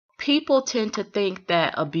people tend to think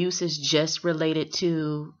that abuse is just related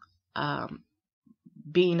to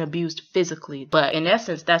being abused physically, but in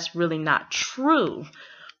essence, that's really not true.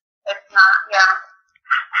 It's not, yeah.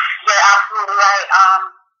 You're absolutely right.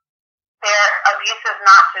 Their abuse is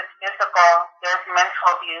not just physical. There's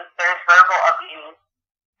mental abuse. There's verbal abuse.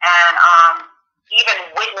 And even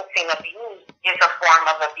witnessing abuse is a form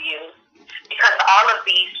of abuse, because all of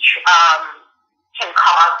these can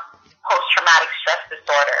cause post-traumatic stress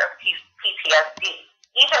disorder, PTSD,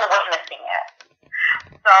 even witnessing it.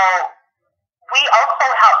 So we also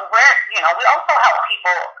help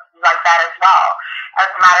people like that as well. As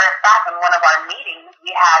a matter of fact, in one of our meetings, we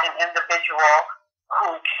had an individual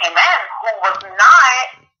who came in who was not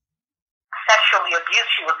sexually abused.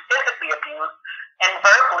 She was physically abused and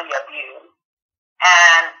verbally abused.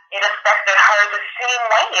 And it affected her the same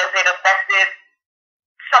way as it affected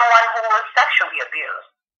someone who was sexually abused.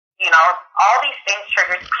 All these things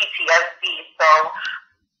trigger PTSD. So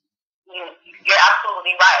you're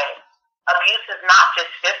absolutely right. Abuse is not just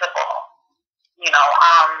physical.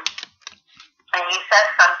 And you said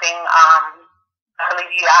something, I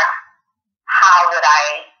believe you asked, how would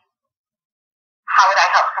I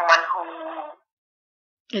help someone who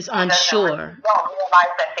is unsure, don't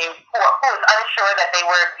realize that who is unsure that they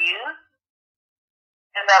were abused?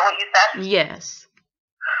 Is that what you said? Yes.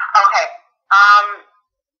 Okay.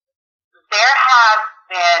 There have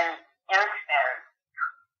been instances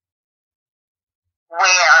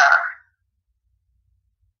where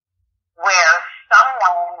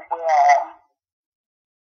someone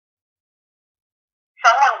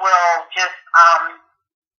will just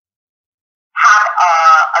have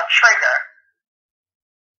a trigger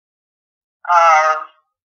of,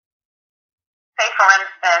 say for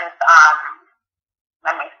instance,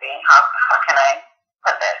 let me see, how can I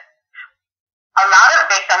put this? A lot of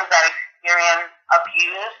victims that experience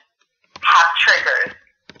abuse have triggers,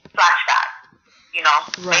 flashbacks,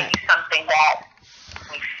 right. Maybe something that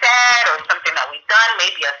we said or something that we've done,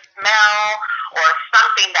 maybe a smell or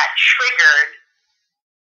something that triggered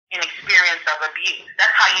an experience of abuse.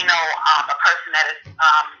 That's how you know a person that is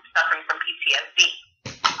suffering from PTSD.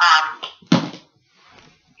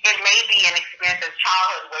 It may be an experience of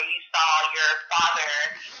childhood where you saw your father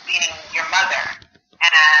beating your mother,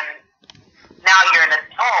 and now you're an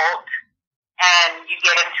adult and you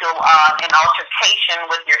get into an altercation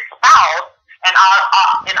with your spouse, and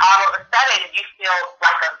all of a sudden you feel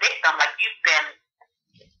like a victim, like you've been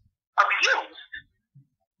abused.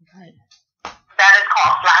 Right. That is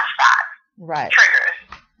called flashbacks. Right. Triggers.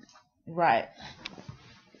 Right.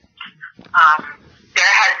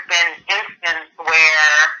 There has been instances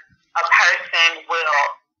where a person will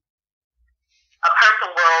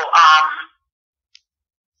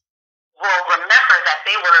remember that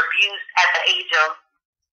they were abused at the age of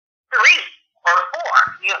 3 or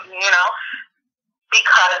 4,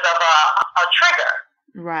 because of a trigger.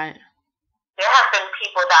 Right. There have been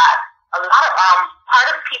people that a lot of part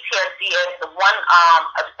of PTSD is the one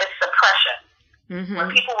is suppression. Mm-hmm. When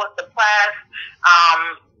people were suppressed,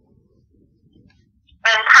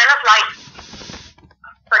 and kind of like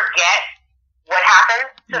forget what happened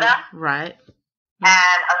to them. Right.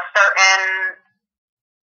 And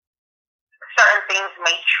certain things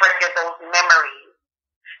may trigger those memories,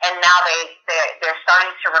 and now they're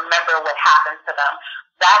starting to remember what happened to them.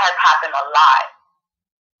 That has happened a lot.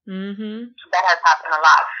 Mm-hmm. That has happened a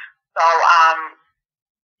lot. So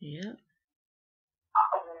yeah.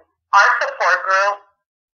 Our support group,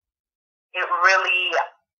 it really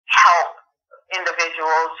helps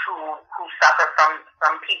individuals who suffer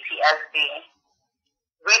from PTSD.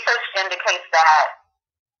 Research indicates that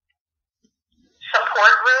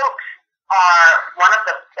support groups are one of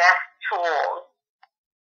the best tools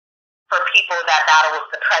for people that battle with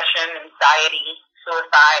depression, anxiety,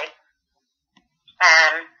 suicide.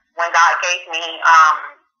 And when God gave me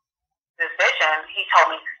this vision, He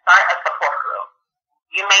told me to start a support group.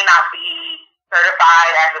 You may not be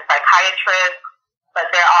certified as a psychiatrist, but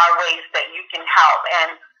there are ways that you can help,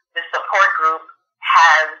 and the support group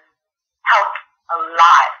has helped a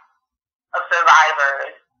lot of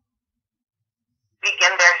survivors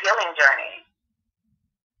begin their healing journey.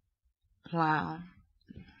 Wow.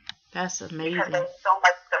 That's amazing. Because there's so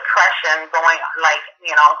much depression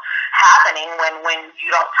happening when you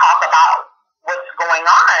don't talk about what's going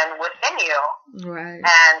on within you. Right.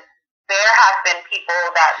 And there have been people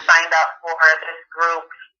that signed up for this group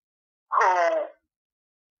who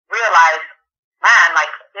realized, man,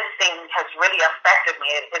 like, this thing has really affected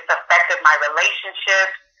me. It's affected my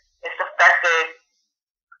relationships. It's affected,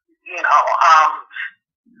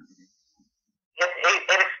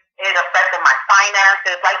 It affected my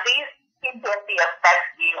finances. Like, these PTSD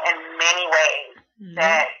affects you in many ways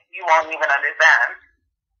that you won't even understand.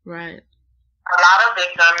 Right. A lot of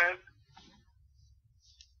victims,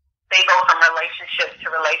 they go from relationship to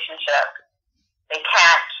relationship. They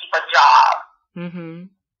can't keep a job.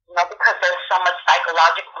 You know, because there's so much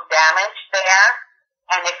psychological damage there.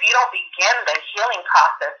 And if you don't begin the healing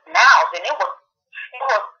process now, then it will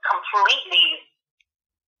completely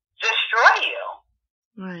destroy you.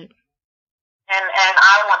 Right. And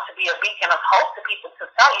I want to be a beacon of hope to people, to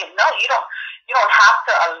tell you, no, you don't have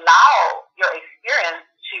to allow your experience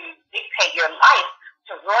to dictate your life,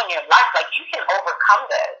 to ruin your life. Like, you can overcome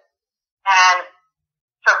this. And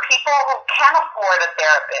for people who can't afford a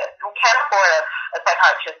therapist, who can't afford a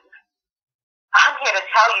psychiatrist, I'm here to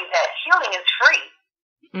tell you that healing is free.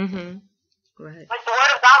 Right. Like the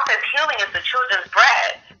Word of God says, healing is the children's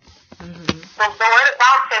bread. The Word of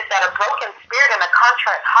God says that a broken spirit and a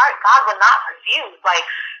contrite heart, God will not refuse. Like,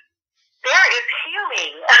 there is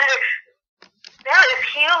healing. There is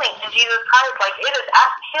healing in Jesus Christ. Like,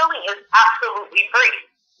 healing is absolutely free.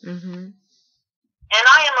 And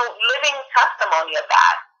I am a living testimony of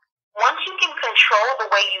that. Once you can control the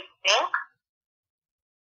way you think,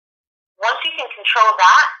 once you can control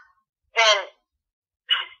that, then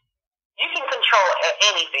you can control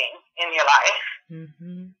anything in your life.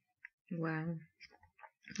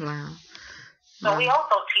 Wow. So we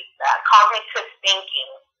also teach that cognitive thinking,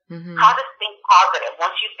 how to think positive.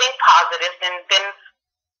 Once you think positive, then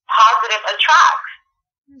positive attracts.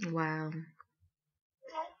 Wow.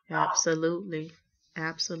 Absolutely.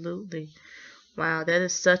 Wow, that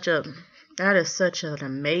is such an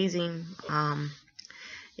amazing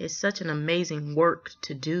it's such an amazing work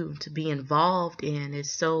to do, to be involved in.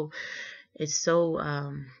 It's so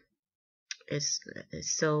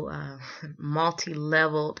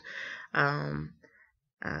multi-leveled. I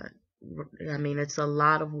mean, it's a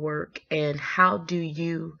lot of work. And how do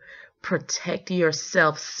you protect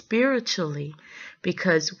yourself spiritually?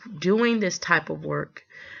 Because doing this type of work,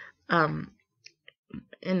 in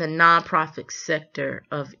the nonprofit sector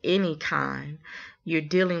of any kind, you're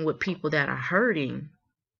dealing with people that are hurting,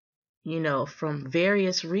 you know, from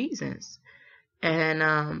various reasons. And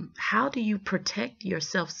how do you protect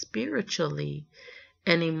yourself spiritually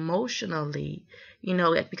and emotionally? You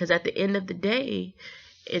know, because at the end of the day,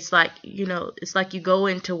 it's like, you know, it's like you go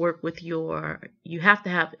into work with you have to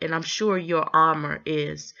have, and I'm sure your armor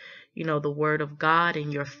is, you know, the Word of God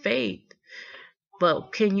and your faith.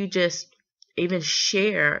 But can you just even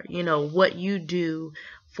share, you know, what you do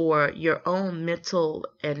for your own mental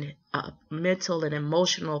and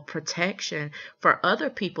emotional protection for other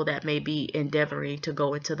people that may be endeavoring to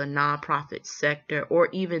go into the nonprofit sector, or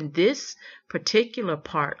even this particular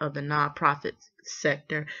part of the nonprofit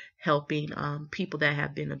sector, helping people that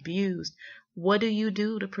have been abused? What do you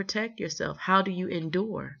do to protect yourself? How do you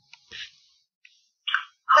endure?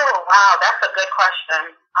 Oh, wow, that's a good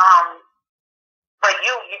question. But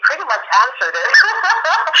you pretty much answered it.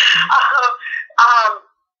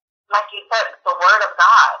 Like you said, the Word of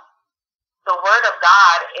God. The Word of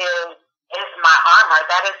God is my armor.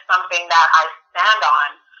 That is something that I stand on,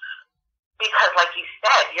 because, like you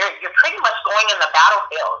said, you're pretty much going in the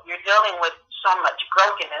battlefield. You're dealing with so much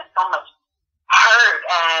brokenness, so much hurt,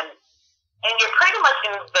 and you're pretty much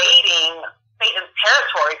invading Satan's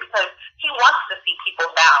territory, because he wants to see people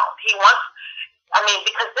down.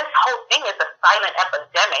 Because this whole thing is a silent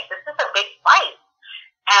epidemic. This is a big fight.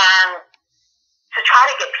 And to try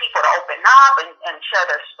to get people to open up and share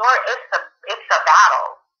their story, it's a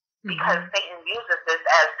battle. Because Satan uses this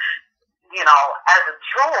as, you know, as a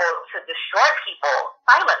tool to destroy people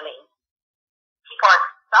silently. People are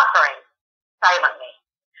suffering silently.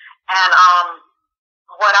 And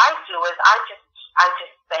what I do is I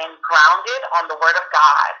just stay grounded on the Word of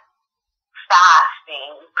God,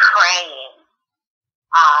 fasting, praying.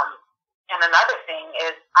 And another thing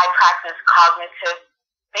is I practice cognitive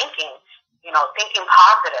thinking, you know, thinking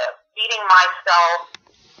positive, feeding myself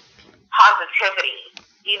positivity,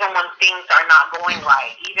 even when things are not going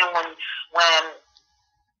right, even when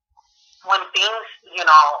things, you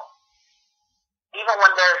know, even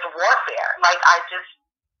when there's warfare. Like, I just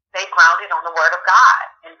stay grounded on the Word of God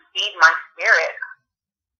and feed my spirit.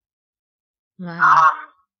 Wow.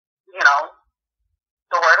 You know,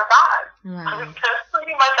 the Word of God. Wow. That's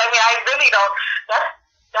pretty much, I really don't,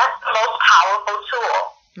 that's the most powerful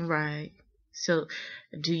tool. Right. So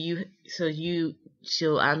do you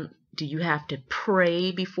have to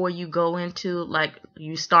pray before you go into, like,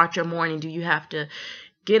 you start your morning? Do you have to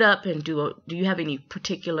get up and do you have any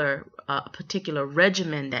particular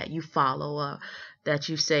regimen that you follow? that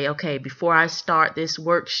you say, okay, before I start this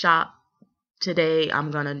workshop today,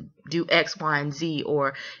 I'm going to do X, Y, and Z?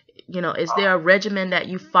 Or, is there a regimen that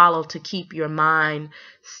you follow to keep your mind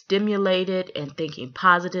stimulated and thinking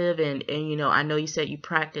positive? And I know you said you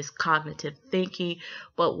practice cognitive thinking,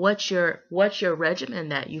 but what's your regimen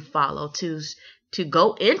that you follow to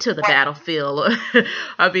go into the battlefield?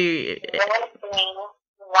 I mean,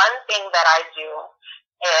 one thing that I do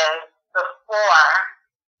is, before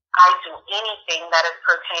I do anything that is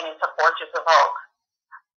pertaining to Fortress of Hope,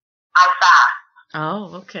 I fast.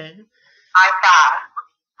 Oh, okay. I fast.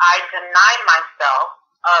 I deny myself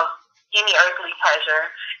of any earthly pleasure,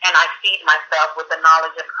 and I feed myself with the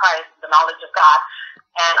knowledge of Christ, the knowledge of God,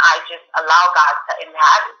 and I just allow God to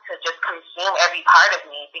inhabit, to just consume every part of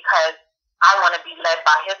me, because I want to be led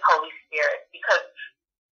by His Holy Spirit, because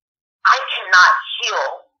I cannot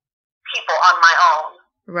heal people on my own,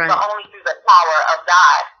 right? But only through the power of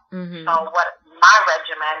God. Mm-hmm. So what my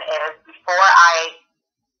regimen is, before I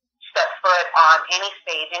step foot on any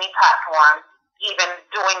stage, any platform, even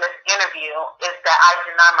doing this interview, is that I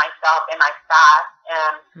deny myself and I fast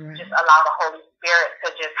and just allow the Holy Spirit to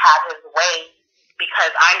just have His way, because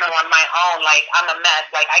I know on my own, like, I'm a mess.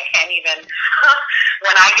 Like, I can't even,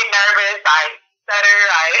 when I get nervous, I stutter,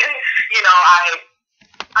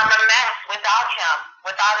 I'm a mess without Him,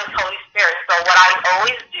 without His Holy Spirit. So what I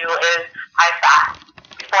always do is I fast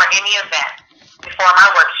before any event, before my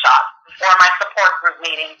workshop, before my support group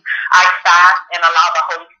meeting. I fast and allow the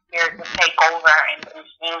Holy Spirit to take over and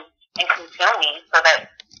consume me, so that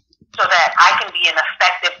I can be an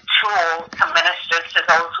effective tool to minister to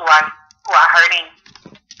those who are hurting.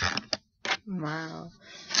 Wow,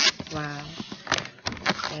 that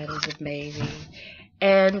is amazing.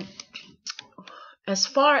 And as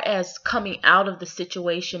far as coming out of the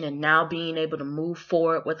situation and now being able to move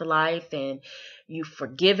forward with life, and you've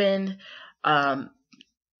forgiven the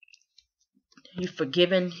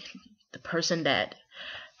person that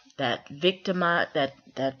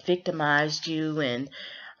victimized you, and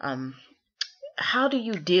how do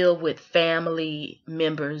you deal with family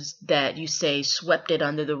members that you say swept it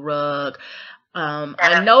under the rug?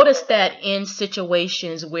 I noticed that in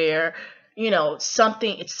situations where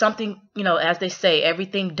something, as they say,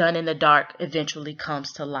 everything done in the dark eventually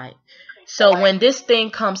comes to light. So when this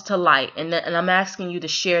thing comes to light, and I'm asking you to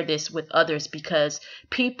share this with others, because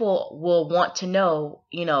people will want to know,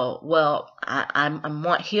 well, I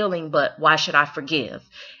want healing, but why should I forgive?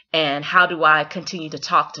 And how do I continue to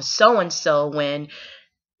talk to so-and-so when,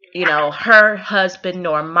 her husband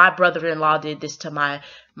or my brother-in-law did this to my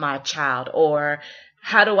child? Or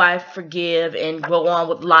how do I forgive and go on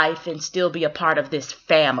with life and still be a part of this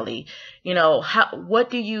family? How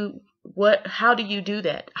do you do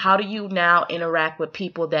that? How do you now interact with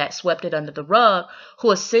people that swept it under the rug,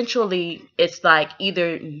 who essentially, it's like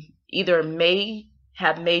either may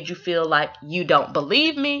have made you feel like you don't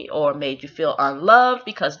believe me, or made you feel unloved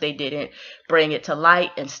because they didn't bring it to light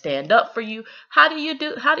and stand up for you? How do you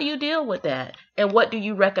deal with that? And what do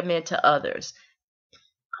you recommend to others?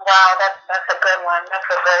 Wow, that's a good one. That's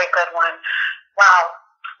a very good one. Wow.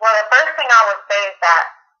 Well, the first thing I would say is that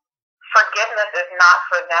forgiveness is not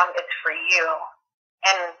for them, it's for you.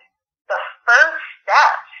 And the first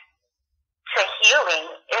step to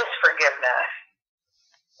healing is forgiveness.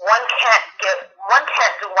 One can't do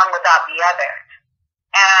one without the other.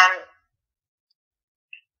 And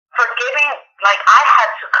forgiving, like, I had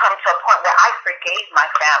to come to a point where I forgave my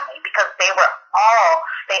family, because they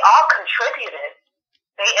all contributed.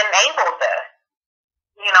 They enabled this,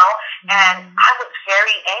 and I was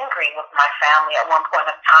very angry with my family at one point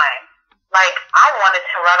of time. Like, I wanted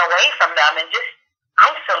to run away from them and just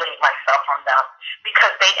isolate myself from them,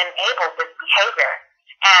 because they enabled this behavior.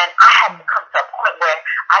 And I had to come to a point where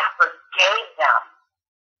I forgave them.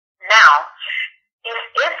 Now, if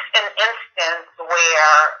it's an instance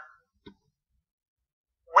where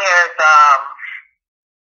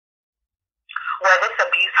this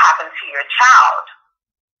abuse happened to your child,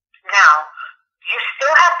 now, you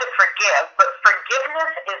still have to forgive, but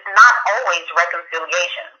forgiveness is not always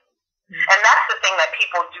reconciliation. And that's the thing that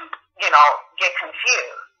people do, get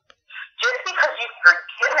confused. Just because you've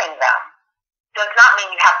forgiven them does not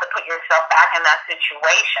mean you have to put yourself back in that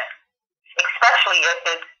situation, especially if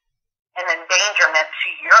it's an endangerment to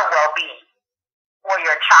your well-being or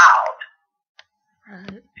your child.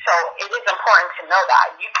 So it is important to know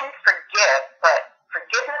that. You can forgive, but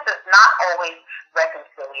forgiveness is not always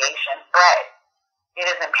reconciliation, but it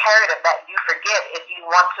is imperative that you forgive if you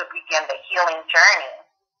want to begin the healing journey.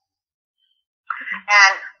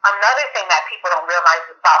 And another thing that people don't realize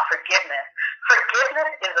about forgiveness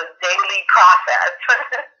is a daily process.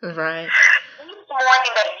 Right. Each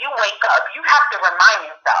morning that you wake up, you have to remind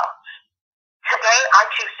yourself, today I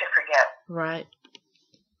choose to forgive. Right.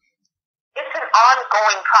 It's an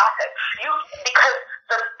ongoing process. Because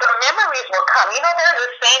the memories will come. You know, there's a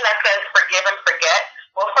saying that says forgive and forget.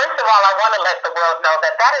 Well, first of all, I want to let the world know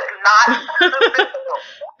that is not biblical.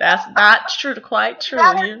 That's not true. Quite true.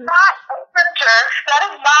 That is not a scripture.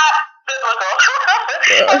 That is not biblical.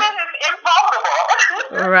 And it is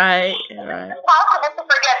impossible. Right. It's impossible to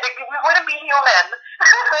forget because we wouldn't be human.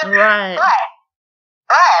 Right.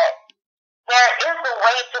 But there is a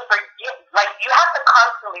way to forgive. Like, you have to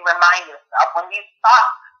constantly remind yourself when these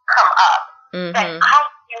thoughts come up that I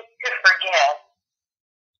choose to forgive.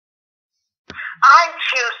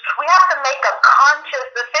 We have to make a conscious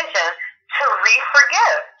decision to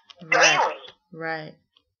re-forgive daily. Right.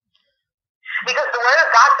 Because the Word of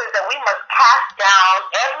God says that we must cast down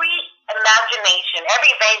every imagination,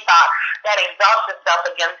 every vain thought that exalts itself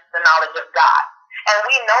against the knowledge of God. And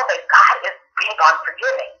we know that God is big on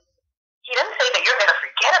forgiving. He didn't say that you're going to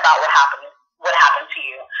forget about what happened to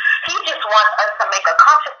you. He just wants us to make a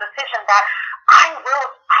conscious decision that I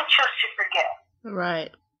choose to forgive.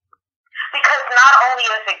 Right. Because not only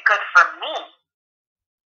is it good for me,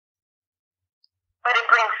 but it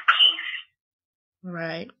brings peace.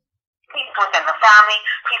 Right. Peace within the family,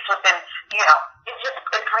 peace within,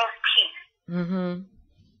 it brings peace.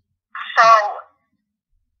 So,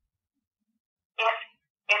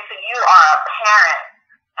 if you are a parent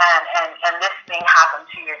and this thing happened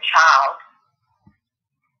to your child,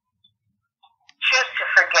 choose to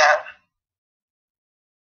forgive.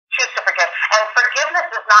 Choose to forgive. And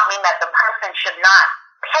forgiveness does not mean that the person should not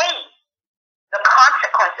pay the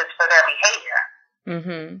consequences for their behavior.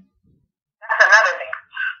 That's another thing.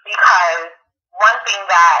 Because one thing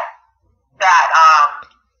that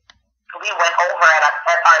we went over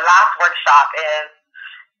at our last workshop is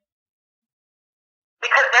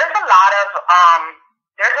because there's a lot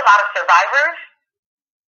of survivors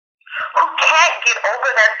who can't get over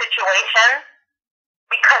their situation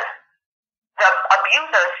because the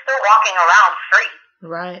abuser is still walking around free.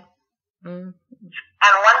 Right. And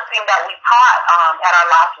one thing that we taught at our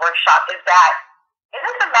last workshop is that it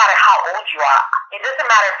doesn't matter how old you are. It doesn't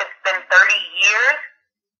matter if it's been 30 years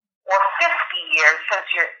or 50 years since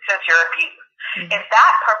you're abused. If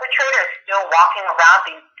that perpetrator is still walking around,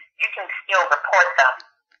 then you can still report them.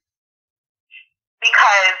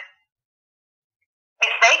 Because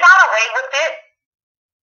if they got away with it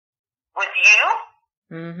with you,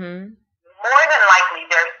 more than likely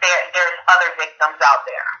there's other victims out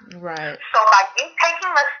there. Right. So by you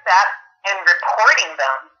taking the step and reporting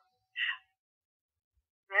them,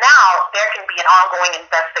 now there can be an ongoing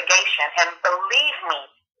investigation, and believe me,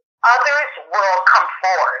 others will come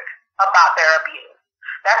forward about their abuse.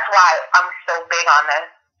 That's why I'm so big on this,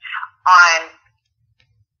 on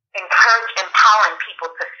empowering people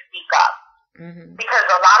to speak up. Because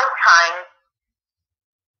a lot of times,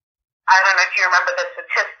 I don't know if you remember the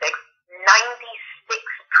statistics, 96%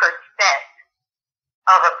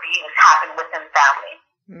 of abuse happen within family.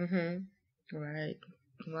 Right.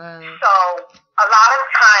 Wow. So a lot of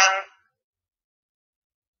times,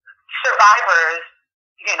 survivors,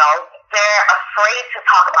 they're afraid to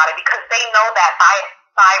talk about it because they know that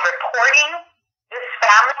by reporting this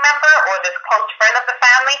family member or this close friend of the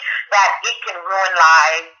family, that it can ruin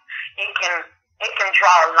lives. It can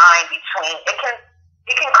draw a line between. It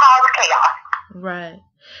can cause chaos. Right.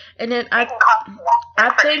 And then I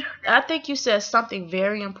think you said something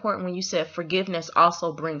very important when you said forgiveness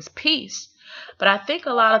also brings peace. But I think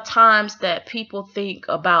a lot of times that people think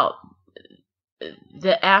about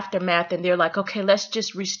the aftermath and they're like, okay, let's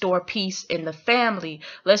just restore peace in the family.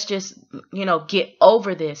 Let's just, get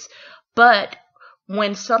over this. But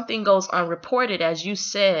when something goes unreported, as you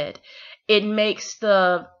said, it makes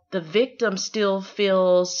the victim still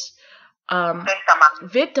feels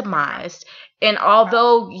victimized. And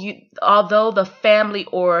although the family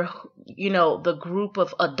or the group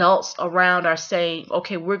of adults around are saying,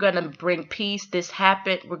 okay, we're going to bring peace, this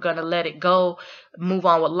happened, we're going to let it go, move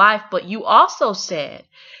on with life, but you also said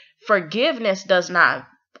forgiveness does not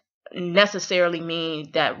necessarily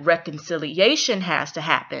mean that reconciliation has to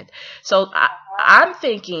happen. So I'm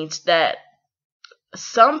thinking that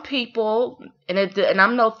some people, and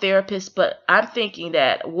I'm no therapist, but I'm thinking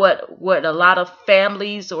that what a lot of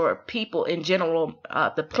families or people in general,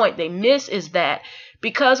 the point they miss is that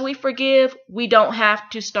because we forgive, we don't have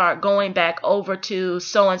to start going back over to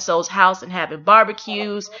so-and-so's house and having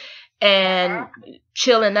barbecues and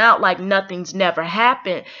chilling out like nothing's never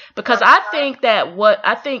happened. Because I think that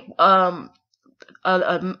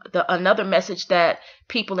another message that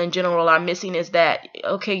people in general are missing is that,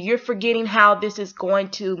 okay, you're forgetting how this is going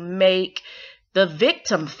to make the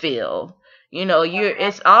victim feel. You know,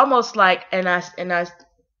 it's almost like, and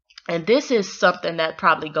this is something that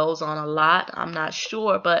probably goes on a lot. I'm not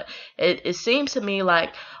sure, but it seems to me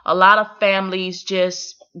like a lot of families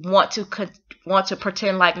just want to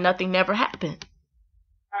pretend like nothing never happened.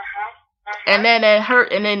 And then it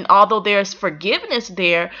hurt. And then although there's forgiveness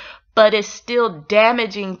there, but it's still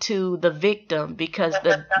damaging to the victim, because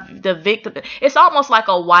the victim, it's almost like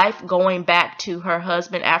a wife going back to her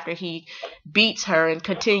husband after he beats her and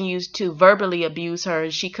continues to verbally abuse her,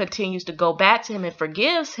 and she continues to go back to him and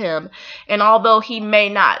forgives him. And although he may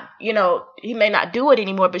not do it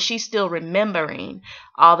anymore, but she's still remembering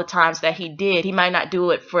all the times that he did. He might not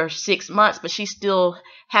do it for 6 months, but she's still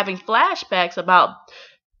having flashbacks about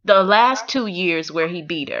the last 2 years where he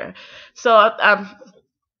beat her. So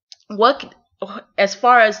what, as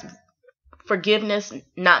far as forgiveness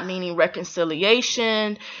not meaning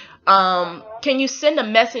reconciliation, can you send a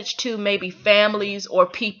message to maybe families or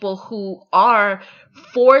people who are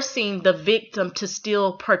forcing the victim to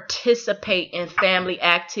still participate in family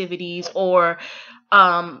activities, or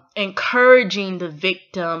encouraging the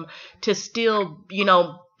victim to still,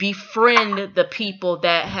 befriend the people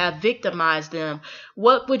that have victimized them?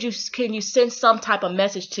 Can you send some type of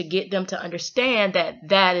message to get them to understand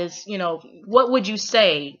that is, what would you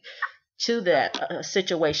say to that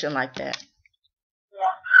situation like that?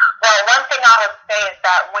 Yeah. Well, one thing I would say is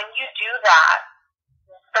that when you do that,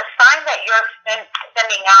 the sign that you're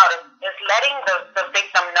sending out is letting the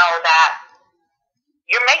victim know that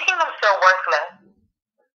you're making them feel worthless.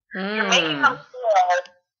 You're making them feel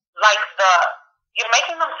like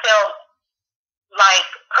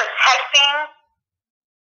protecting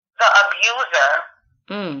the abuser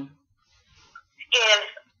is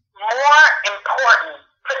more important.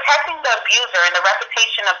 Protecting the abuser and the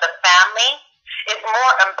reputation of the family is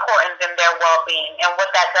more important than their well-being. And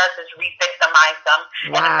what that does is re-victimize them.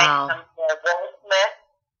 Wow. And it makes them feel worthless.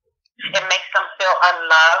 It makes them feel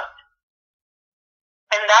unloved.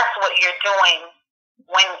 And that's what you're doing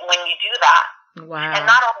when you do that. Wow. And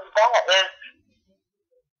not only that, is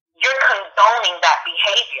you're condoning that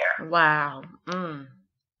behavior. Wow.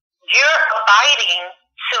 You're abiding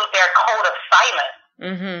to their code of silence.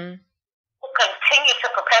 To continue to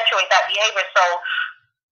perpetuate that behavior. So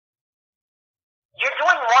you're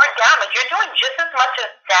doing more damage. You're doing just as much as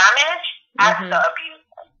damage as the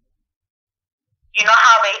abuser. You know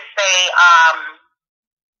how they say,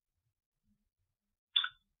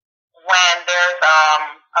 when there's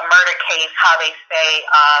a murder case, how they say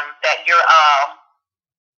that you're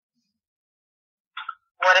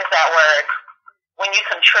what is that word? When you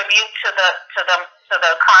contribute to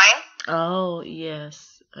the crime. Oh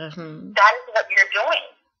yes. That is what you're doing.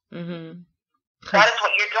 That is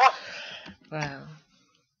what you're doing. Wow.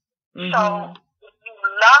 So if you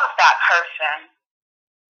love that person,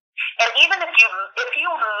 and even if you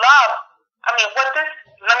love,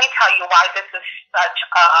 let me tell you why this is such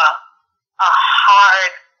a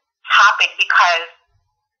hard topic, because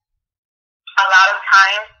a lot of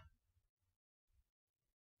times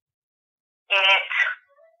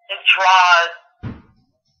it draws,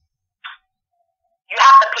 you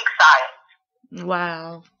have to pick sides.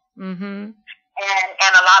 Wow. And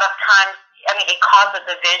a lot of times, it causes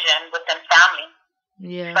division within family.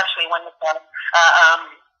 Yeah. Especially when it's a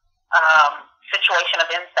situation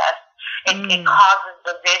of incest. It causes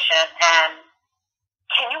division. And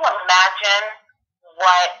can you imagine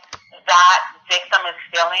what that victim is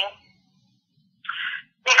feeling?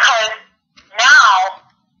 Because now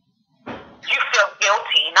you feel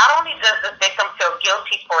guilty. Not only does the victim feel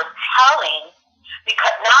guilty for telling,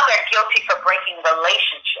 because now they're guilty for breaking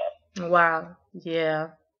relationship. Wow.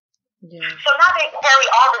 Yeah. So now they carry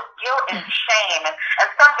all this guilt and shame, and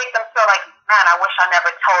some victims feel like, man, I wish I never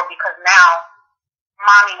told, because now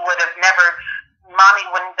mommy wouldn't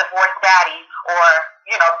divorce daddy, or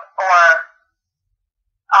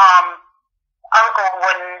uncle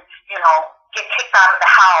wouldn't, get kicked out of the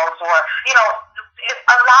house, or, it's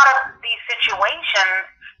a lot of these situations,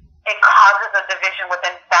 it causes a division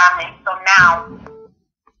within families. So now,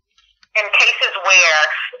 in cases where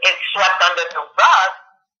it's swept under the rug,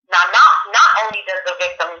 now not only does the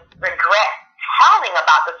victim regret telling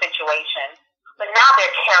about the situation, but now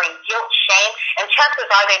they're carrying guilt, shame, and chances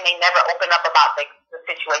are they may never open up about the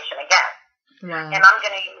situation again. Wow. And I'm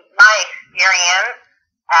going to use my experience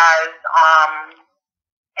as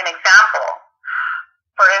an example.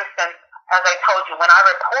 For instance, as I told you, when I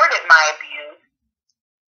reported my abuse,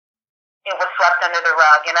 it was swept under the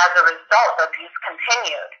rug, and as a result, abuse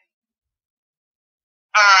continued.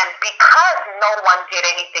 And because no one did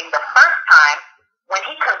anything the first time, when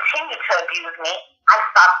he continued to abuse me, I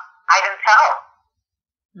didn't tell.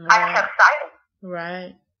 Right. I kept silent.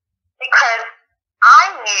 Right. Because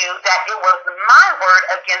I knew that it was my word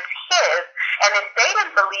against his, and if they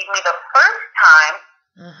didn't believe me the first time,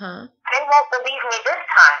 they won't believe me this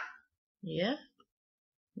time. Yeah.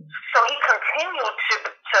 So he continued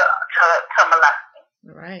to molest me.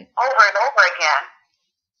 Right. Over and over again.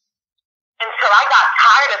 Until I got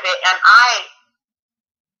tired of it, and I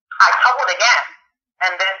told again.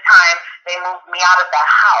 And this time, they moved me out of the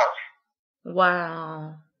house.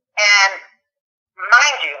 Wow. And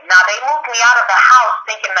mind you, now they moved me out of the house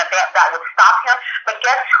thinking that would stop him, but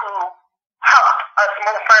guess who helped us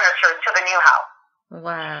move furniture to the new house?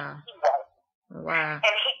 Wow. He was. Wow.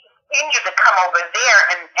 And he continued to come over there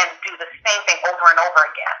and do the same thing over and over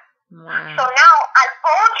again. Wow. So now I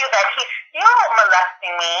told you that he's still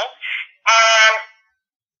molesting me, and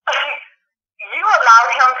you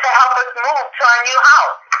allowed him to help us move to our new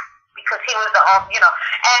house because he was the only,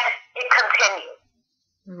 and it continued.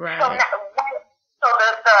 Right. So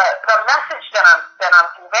the message that I'm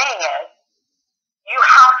conveying is, you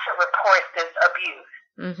have to report this abuse,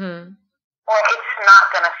 or it's not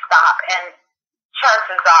going to stop, and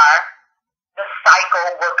chances are the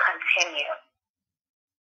cycle will continue.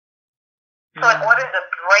 So in order to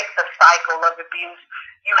break the cycle of abuse,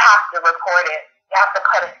 you have to report it. You have to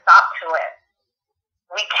put a stop to it.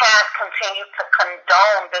 We can't continue to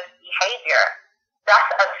condone this behavior.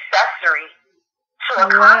 That's accessory to a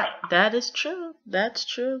crime. That is true. That's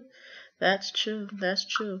true. That's true. That's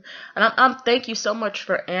true. And I'm thank you so much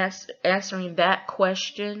for answering that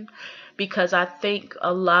question, because I think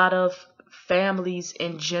a lot of families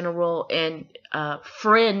in general and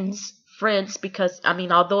friends, because I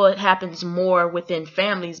mean, although it happens more within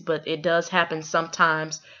families, but it does happen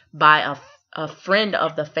sometimes by a friend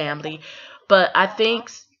of the family. But I think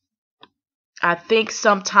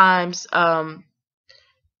sometimes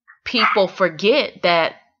people forget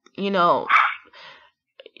that, the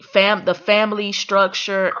family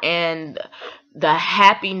structure and the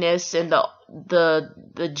happiness and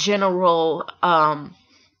the general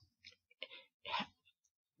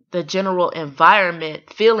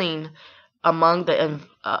environment, feeling among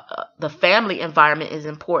the family environment is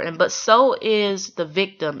important, but so is the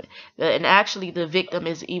victim. And actually the victim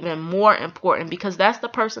is even more important, because that's the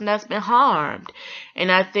person that's been harmed.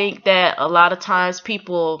 And I think that a lot of times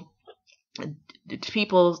people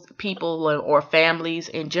or families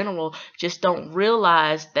in general just don't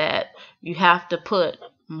realize that you have to put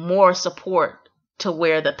more support to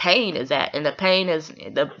where the pain is at, and the pain is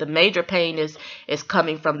the major pain is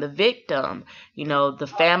coming from the victim. The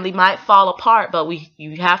family might fall apart, but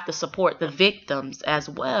you have to support the victims as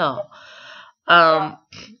well. And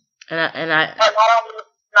not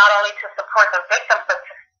only to support the victim, but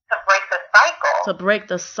to break the cycle. To break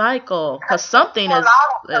the cycle, because something is to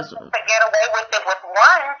get away with it with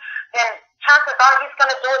one, then chances are he's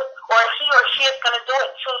going to do it, or he or she is going to do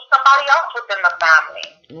it to somebody else within the family.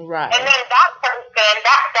 Right. And then that person,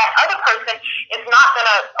 that other person is not going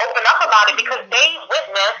to open up about it because they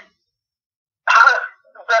witnessed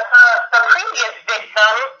the previous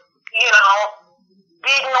victim,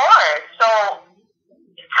 be ignored. So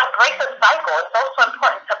to break the cycle, it's also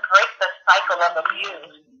important to break the cycle of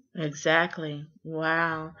abuse. Exactly.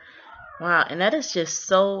 Wow. And that is just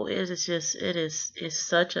so, it's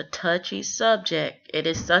such a touchy subject. It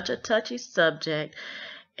is such a touchy subject.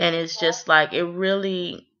 And it's just like, it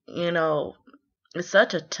really, it's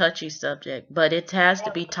such a touchy subject, but it has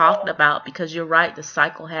to be talked about, because you're right, the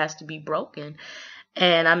cycle has to be broken.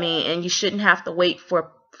 And I mean, and you shouldn't have to wait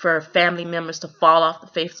for family members to fall off the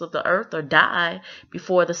face of the earth or die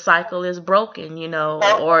before the cycle is broken,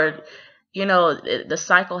 or the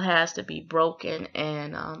cycle has to be broken.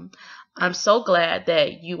 And I'm so glad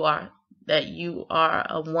that you are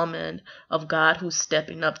a woman of God who's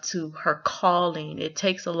stepping up to her calling. It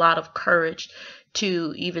takes a lot of courage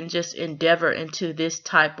to even just endeavor into this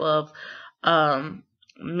type of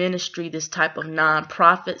ministry, this type of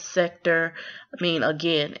nonprofit sector. I mean,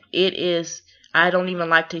 again, it is, I don't even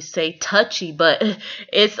like to say touchy, but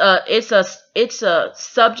it's a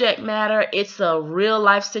subject matter. It's a real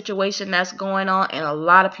life situation that's going on, and a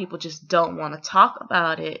lot of people just don't want to talk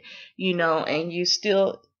about it, and you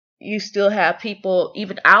still, you still have people,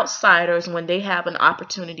 even outsiders, when they have an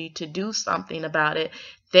opportunity to do something about it,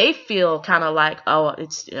 they feel kind of like, oh,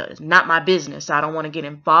 it's not my business. I don't want to get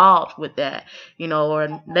involved with that,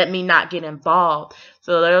 or let me not get involved.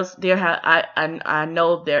 So I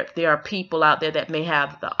know there are people out there that may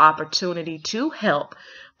have the opportunity to help,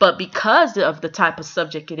 but because of the type of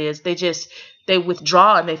subject it is, they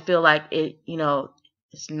withdraw, and they feel like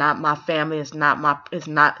it's not my family.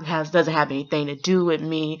 Doesn't have anything to do with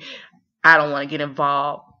me. I don't want to get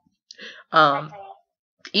involved.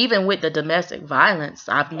 Even with the domestic violence,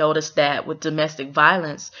 I've noticed that with domestic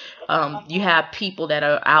violence, you have people that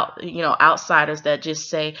are outsiders that just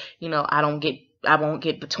say, I won't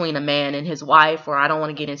get between a man and his wife, or I don't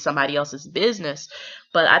want to get in somebody else's business.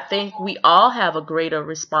 But I think we all have a greater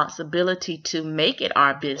responsibility to make it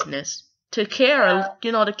our business, to care,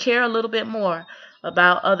 to care a little bit more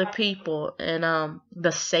about other people and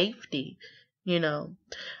the safety,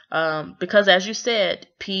 because as you said,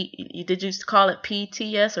 did you call it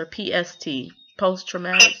PTS or PST,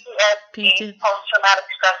 post-traumatic? PTSD, post-traumatic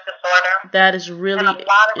stress disorder. That is really, and a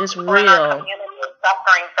lot of it's people in our real. community are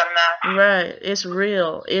suffering from that. Right, it's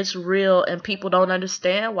real. It's real, and people don't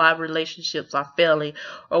understand why relationships are failing,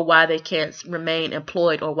 or why they can't remain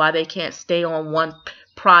employed, or why they can't stay on one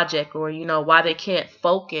project, or why they can't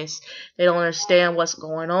focus. They don't understand what's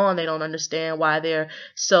going on. They don't understand why they're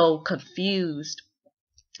so confused.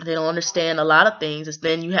 They don't understand a lot of things.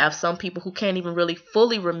 Then you have some people who can't even really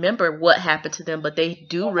fully remember what happened to them, but they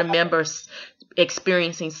do remember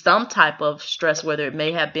experiencing some type of stress, whether it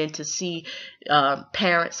may have been to see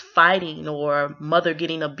parents fighting, or mother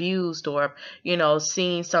getting abused, or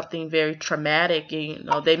seeing something very traumatic.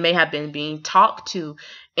 They may have been being talked to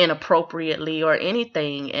inappropriately or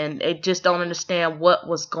anything, and they just don't understand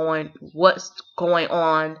what's going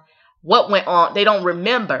on, what went on. They don't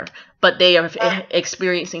remember, but they are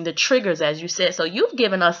experiencing the triggers, as you said. So you've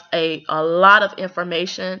given us a lot of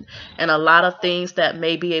information and a lot of things that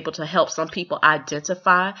may be able to help some people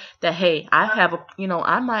identify that, hey, I have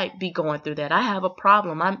I might be going through that. I have a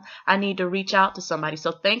problem. I need to reach out to somebody.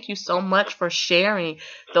 So thank you so much for sharing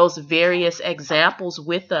those various examples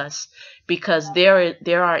with us, because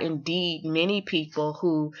there are indeed many people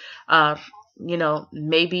who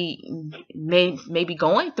maybe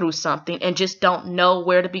going through something and just don't know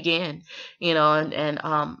where to begin, and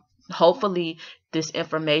hopefully this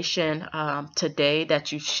information today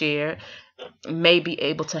that you shared may be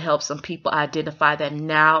able to help some people identify that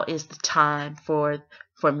now is the time for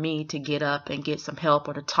me to get up and get some help,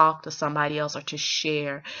 or to talk to somebody else, or to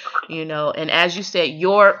share, and as you said,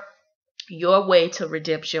 your way to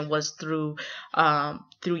redemption was through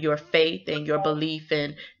your faith and your belief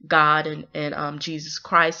in God and Jesus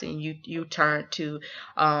Christ, and you turned to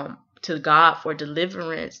God for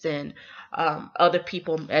deliverance. And other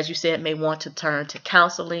people, as you said, may want to turn to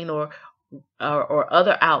counseling or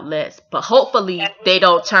other outlets, but hopefully they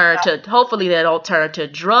don't turn to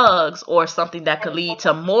drugs or something that could lead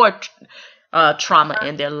to more trauma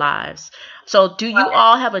in their lives. So do you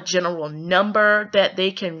all have a general number that they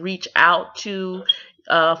can reach out to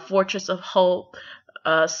Fortress of Hope,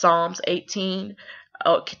 Psalms 18?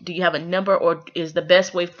 Do you have a number, or is the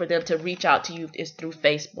best way for them to reach out to you is through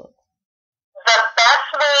Facebook? The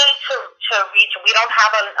best way to reach, we don't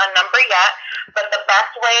have a number yet, but the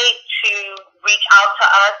best way to reach out to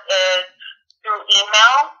us is through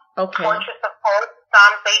email. Okay. Fortress of Hope,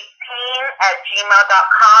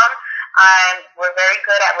 Psalms18@gmail.com. We're very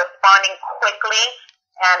good at responding quickly,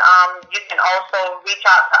 and you can also reach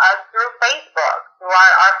out to us through Facebook, through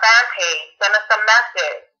our fan page. Send us a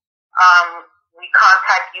message. We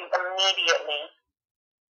contact you immediately.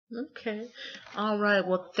 Okay. All right.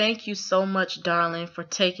 Well, thank you so much, darling, for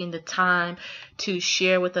taking the time to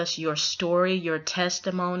share with us your story, your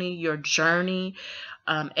testimony, your journey.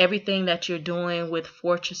 Everything that you're doing with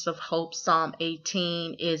Fortress of Hope, Psalm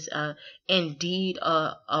 18 is indeed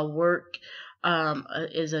a work,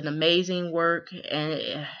 is an amazing work,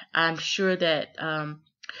 and I'm sure that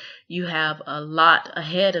you have a lot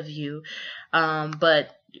ahead of you, but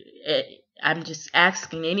I'm just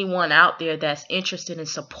asking anyone out there that's interested in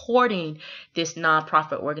supporting this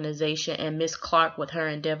nonprofit organization and Miss Clark with her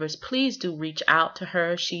endeavors, please do reach out to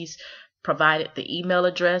her. She's provided the email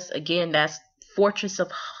address. Again, that's Fortress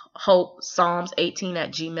of Hope Psalms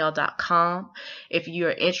 18@gmail.com. If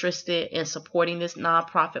you're interested in supporting this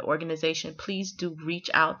nonprofit organization, please do reach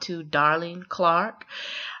out to Darlene Clark.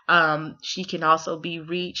 She can also be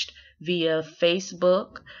reached via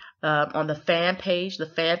Facebook on the fan page. The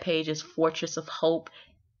fan page is Fortress of Hope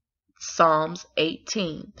Psalms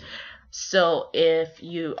 18. So if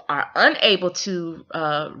you are unable to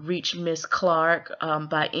reach Miss Clark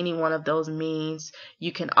by any one of those means,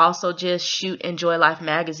 you can also just shoot Enjoy Life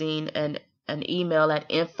Magazine an email at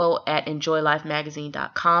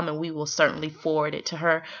info@enjoylifemagazine.com, and we will certainly forward it to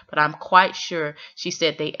her. But I'm quite sure, she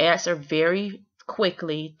said they answer very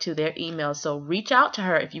quickly to their email. So reach out to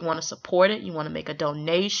her if you want to support it, you want to make a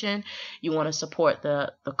donation, you want to support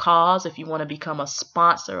the cause, if you want to become a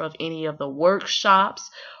sponsor of any of the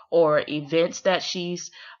workshops or events that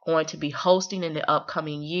she's going to be hosting in the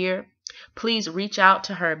upcoming year. Please reach out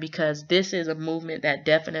to her, because this is a movement that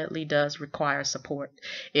definitely does require support.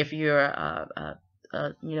 If you're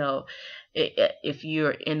if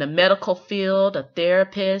you're in the medical field, a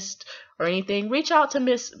therapist or anything, reach out to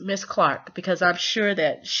Miss Clark, because I'm sure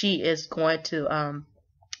that she is going to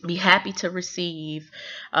be happy to receive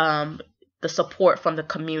the support from the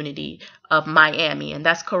community of Miami. And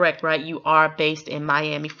that's correct, right? You are based in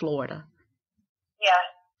Miami, Florida. Yes.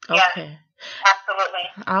 Okay. Yes, absolutely.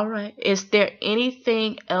 All right. Is there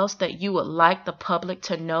anything else that you would like the public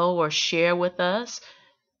to know or share with us?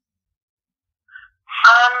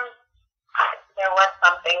 There was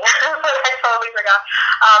something, but I totally forgot.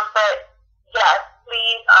 But yes,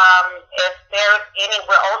 please, if there's any,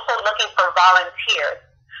 we're also looking for volunteers.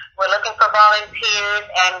 We're looking for volunteers,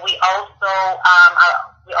 and we also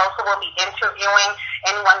will be interviewing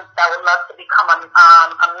anyone that would love to become a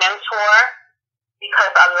mentor,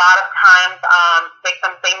 because a lot of times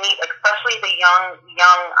victims, they need, especially the young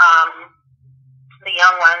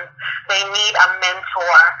ones, they need a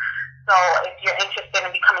mentor. So if you're interested in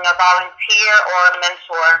becoming a volunteer or a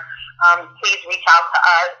mentor, please reach out to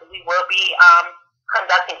us. We will be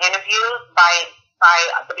conducting interviews by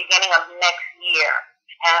the beginning of next year,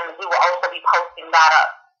 and we will also be posting that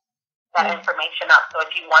information up. So if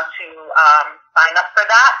you want to sign up for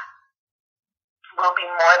that, we'll be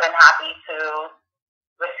more than happy to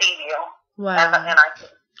receive you. Wow. In our team.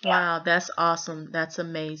 Wow, that's awesome. That's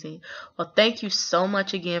amazing. Well, thank you so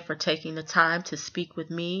much again for taking the time to speak with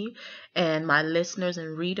me and my listeners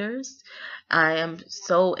and readers. I am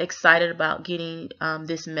so excited about getting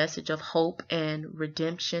this message of hope and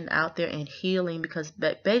redemption out there, and healing, because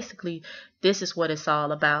basically this is what it's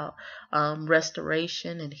all about.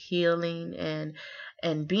 Restoration and healing,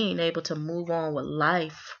 and being able to move on with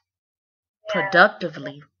life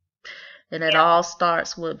productively. And it all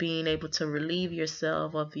starts with being able to relieve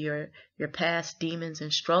yourself of your past demons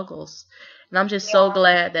and struggles. And I'm just so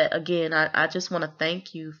glad that, again, I just want to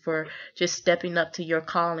thank you for just stepping up to your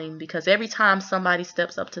calling, because every time somebody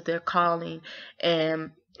steps up to their calling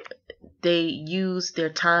and they use their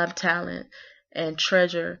time, talent, and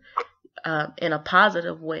treasure in a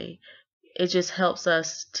positive way, it just helps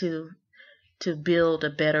us to build a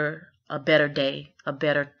better day, a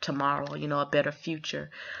better tomorrow, a better future,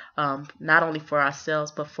 not only for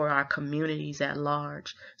ourselves, but for our communities at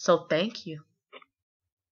large. So thank you.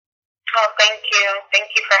 Oh, thank you.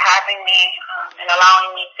 Thank you for having me and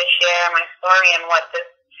allowing me to share my story and what this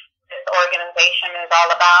organization is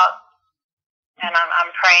all about. And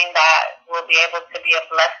I'm praying that we'll be able to be a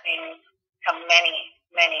blessing to many,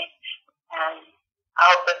 many. And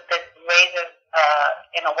I hope that this raises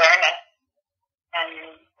an awareness,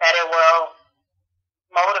 and that it will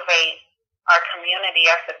motivate our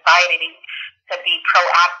community, our society, to be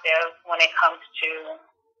proactive when it comes to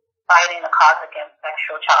fighting the cause against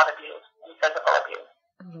sexual child abuse and physical abuse.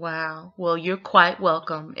 Wow. Well, you're quite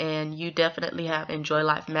welcome, and you definitely have Enjoy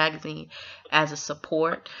Life Magazine as a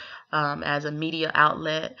support, as a media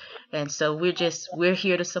outlet, and so we're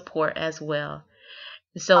here to support as well.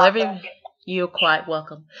 So you're quite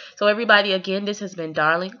welcome. So everybody, again, this has been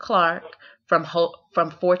Darlene Clark from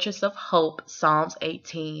Fortress of Hope, Psalms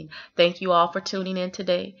 18. Thank you all for tuning in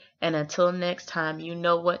today, and until next time, you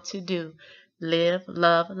know what to do. Live,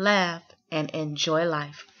 love, laugh, and enjoy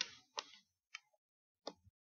life.